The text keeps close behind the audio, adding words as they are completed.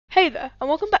Hey there, and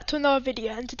welcome back to another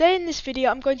video, and today in this video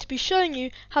I'm going to be showing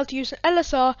you how to use an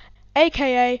LSR,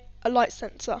 aka a light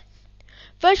sensor.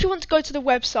 First you want to go to the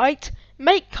website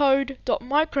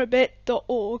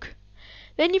makecode.microbit.org.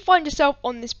 Then you find yourself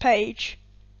on this page.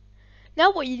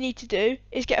 Now what you need to do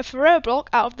is get a Fourier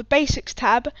block out of the Basics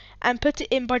tab and put it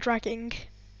in by dragging.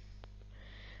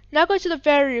 Now go to the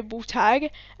variable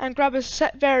tag and grab a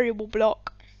set variable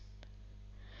block.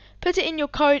 Put it in your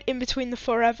code in between the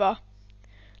forever,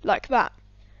 like that.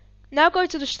 Now go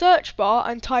to the search bar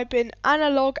and type in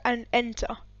analog and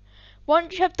enter.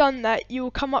 Once you have done that, you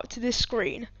will come up to this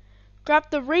screen.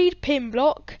 Grab the read pin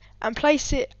block and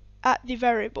place it at the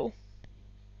variable.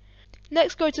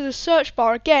 Next go to the search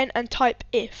bar again and type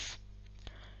if.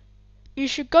 You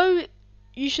should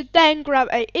then grab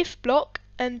a if block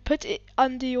and put it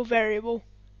under your variable.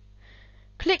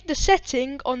 Click the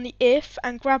setting on the if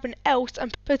and grab an else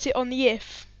and put it on the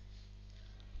if.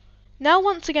 Now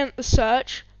once again at the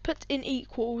search, put in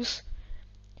equals.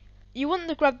 You want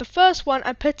to grab the first one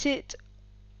and put it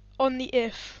on the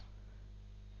if.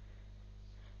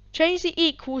 Change the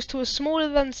equals to a smaller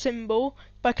than symbol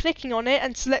by clicking on it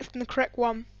and selecting the correct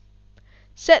one.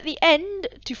 Set the end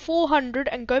to 400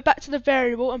 and go back to the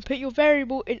variable and put your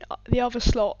variable in the other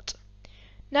slot.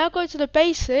 Now go to the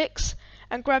basics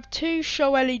and grab two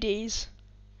show LEDs.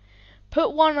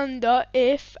 Put one under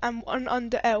if and one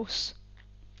under else.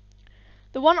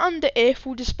 The one under if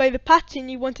will display the pattern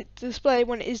you want it to display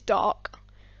when it is dark.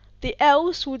 The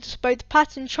else will display the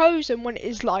pattern chosen when it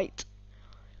is light.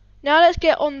 Now let's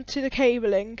get on to the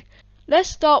cabling. Let's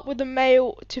start with the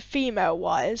male to female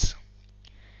wires.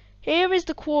 Here is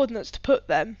the coordinates to put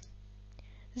them.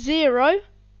 0,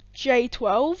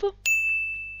 J12,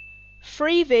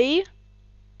 3V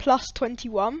plus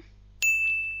 21,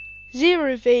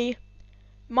 0V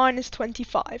minus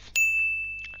 25.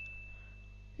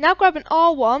 Now grab an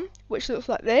R1, which looks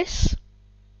like this,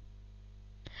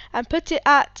 and put it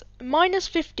at minus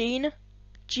 15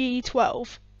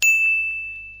 G12.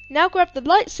 Now grab the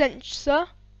light sensor,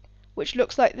 which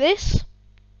looks like this,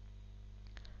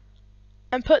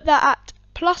 and put that at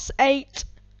plus 8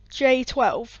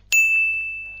 J12.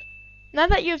 Now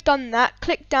that you have done that,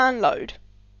 click download.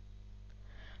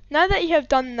 Now that you have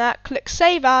done that, click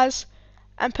save as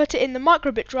and put it in the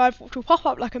Microbit drive, which will pop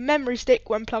up like a memory stick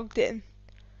when plugged in.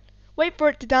 Wait for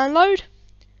it to download,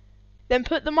 then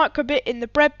put the Microbit in the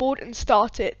breadboard and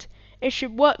start it. It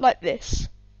should work like this.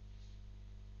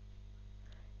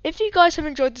 If you guys have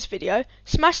enjoyed this video,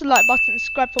 smash the like button and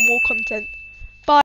subscribe for more content.